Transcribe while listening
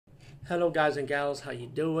Hello guys and gals, how you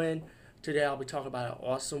doing? Today I'll be talking about an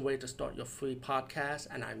awesome way to start your free podcast,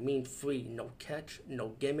 and I mean free, no catch, no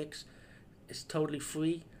gimmicks. It's totally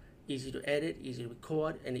free, easy to edit, easy to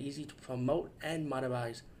record, and easy to promote and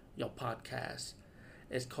monetize your podcast.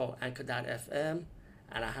 It's called Anchor.fm,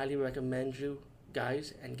 and I highly recommend you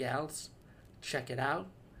guys and gals check it out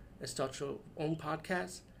and start your own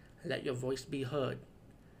podcast and let your voice be heard.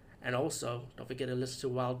 And also, don't forget to listen to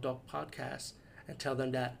Wild Dog Podcast and tell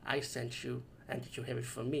them that I sent you and that you hear it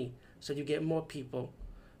from me. So you get more people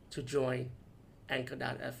to join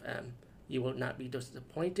Anchor.fm. You will not be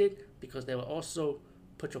disappointed because they will also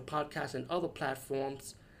put your podcast in other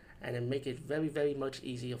platforms and then make it very, very much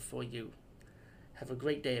easier for you. Have a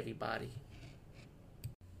great day, everybody.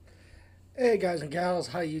 Hey guys and gals,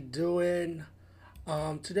 how you doing?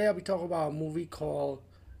 Today I'll be talking about a movie called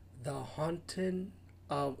The Haunting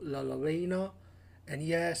of LLorona, and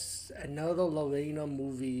yes, another Lorena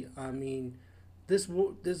movie. I mean, this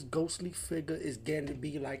ghostly figure is getting to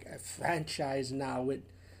be like a franchise now, with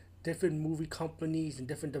different movie companies and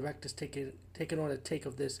different directors taking on a take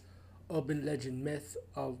of this urban legend myth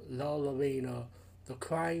of LLorona, the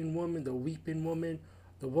crying woman, the weeping woman,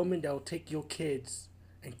 the woman that will take your kids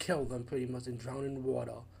and kill them pretty much and drown in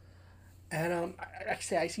water. And like I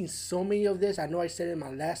say, I seen so many of this. I know I said in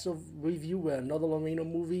my last review with another Lorena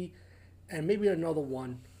movie, and maybe another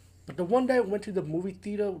one. But the one that went to the movie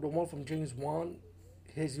theater, the one from James Wan,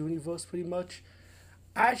 his universe pretty much,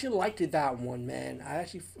 I actually liked it, that one, man. I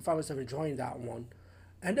actually found myself enjoying that one.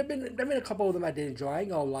 And there been a couple of them I did enjoy. I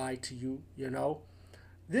ain't gonna lie to you, you know.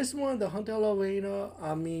 This one, The Hunter Lorena,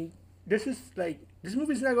 I mean, this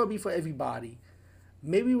movie's not gonna be for everybody.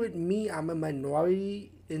 Maybe with me, I'm a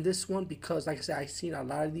minority in this one because, like I said, I've seen a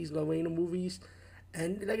lot of these Lorena movies.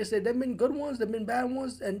 And like I said, there've been good ones, there've been bad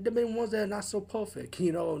ones, and there've been ones that are not so perfect,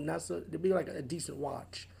 not so, they'll be like a decent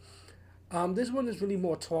watch. This one is really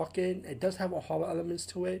more talking. It does have a horror elements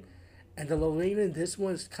to it. And the Lorena in this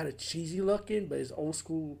one is kind of cheesy looking, but it's old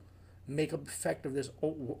school makeup effect of this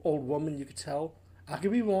old woman, you could tell. I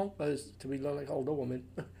could be wrong, but it's to be look like an older woman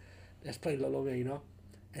that's playing Lorena.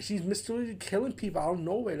 And she's mysteriously killing people out of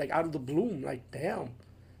nowhere, like out of the bloom, like damn.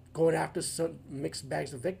 Going after some mixed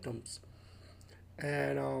bags of victims.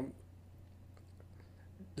 And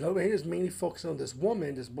Lorraine is mainly focused on this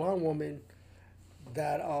woman, this blonde woman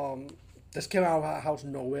that just came out of her house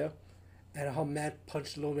nowhere, and her man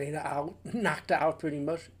punched Lorena out, knocked her out pretty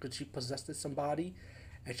much because she possessed somebody,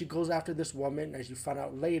 and she goes after this woman, and she found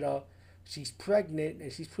out later she's pregnant,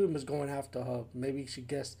 and she's pretty much going after her. Maybe she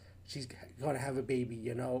guessed she's gonna have a baby,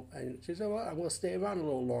 and she said, "Well, I'm gonna stay around a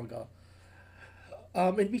little longer."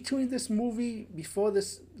 In between this movie, before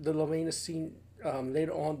the Lorena scene,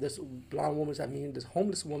 later on, this blonde woman, this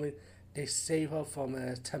homeless woman, they save her from an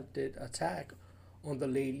attempted attack on the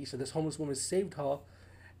lady. So this homeless woman saved her,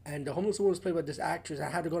 and the homeless woman was played by this actress. I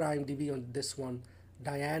had to go to IMDb on this one,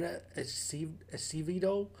 Diana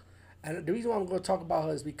Acevedo. And the reason why I'm going to talk about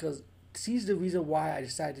her is because she's the reason why I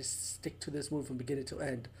decided to stick to this movie from beginning to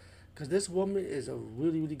end. Because this woman is a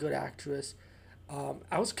really, really good actress.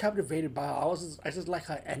 I was captivated by her. I just like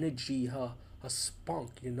her energy, her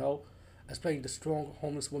spunk, as playing the strong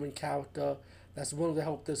homeless woman character that's willing to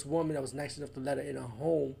help this woman that was nice enough to let her in her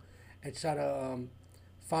home and try to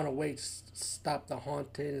find a way to stop the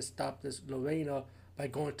haunting and stop this Lorena by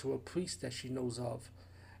going to a priest that she knows of.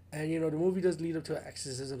 And the movie does lead up to an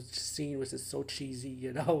exorcism scene, which is so cheesy.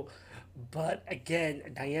 But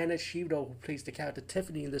again, Diana Shido, who plays the character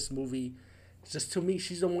Tiffany in this movie, just to me,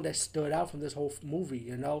 she's the one that stood out from this whole movie,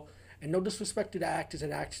 And no disrespect to the actors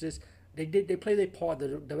and actresses, they play their part.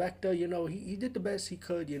 The director, he did the best he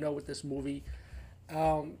could, with this movie.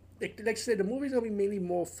 Like I said, the movie's gonna be mainly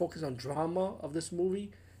more focused on drama of this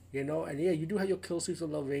movie, And yeah, you do have your kill scenes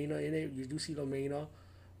of Lorena in it. You do see Lorena,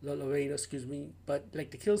 excuse me. But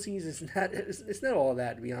like the kill scenes, it's not all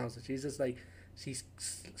that, to be honest with you. It's just like she's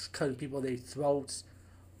cutting people their throats,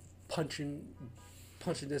 punching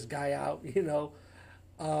this guy out,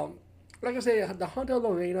 Like I say, the Hunter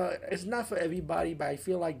Lorena, it's not for everybody, but I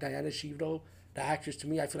feel like Diana Shido, the actress, to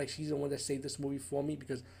me, I feel like she's the one that saved this movie for me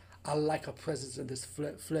because I like her presence in this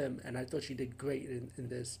film, and I thought she did great in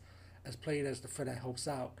this, as playing as the friend that helps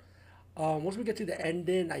out. Once we get to the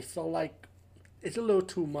ending, I felt like it's a little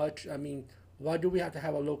too much. I mean, why do we have to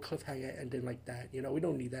have a little cliffhanger ending like that? We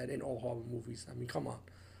don't need that in all horror movies. I mean, come on.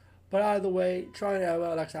 But either way, try and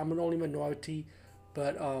error. Like I said, I'm an only minority.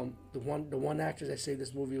 But the one actress that saved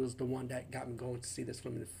this movie was the one that got me going to see this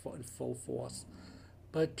film in full force.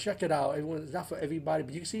 But check it out. It's not for everybody,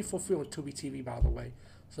 but you can see it for free on Tubi TV, by the way.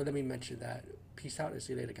 So let me mention that. Peace out and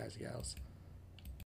see you later, guys and gals.